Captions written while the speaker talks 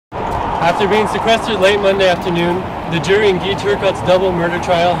After being sequestered late Monday afternoon, the jury in Guy Turcotte's double murder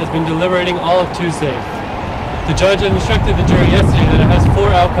trial has been deliberating all of Tuesday. The judge had instructed the jury yesterday that it has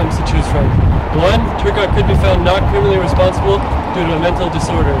 4 outcomes to choose from. 1. Turcotte could be found not criminally responsible due to a mental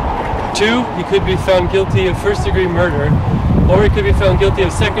disorder. 2. He could be found guilty of first-degree murder, or he could be found guilty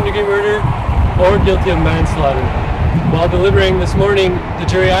of second-degree murder, or guilty of manslaughter. While deliberating this morning, the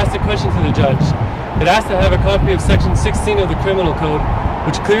jury asked a question to the judge. It asked to have a copy of Section 16 of the Criminal Code,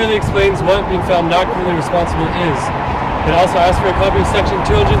 which clearly explains what being found not criminally responsible is. It also asked for a copy of Section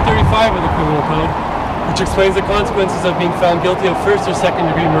 235 of the Criminal Code, which explains the consequences of being found guilty of first or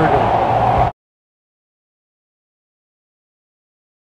second-degree murder.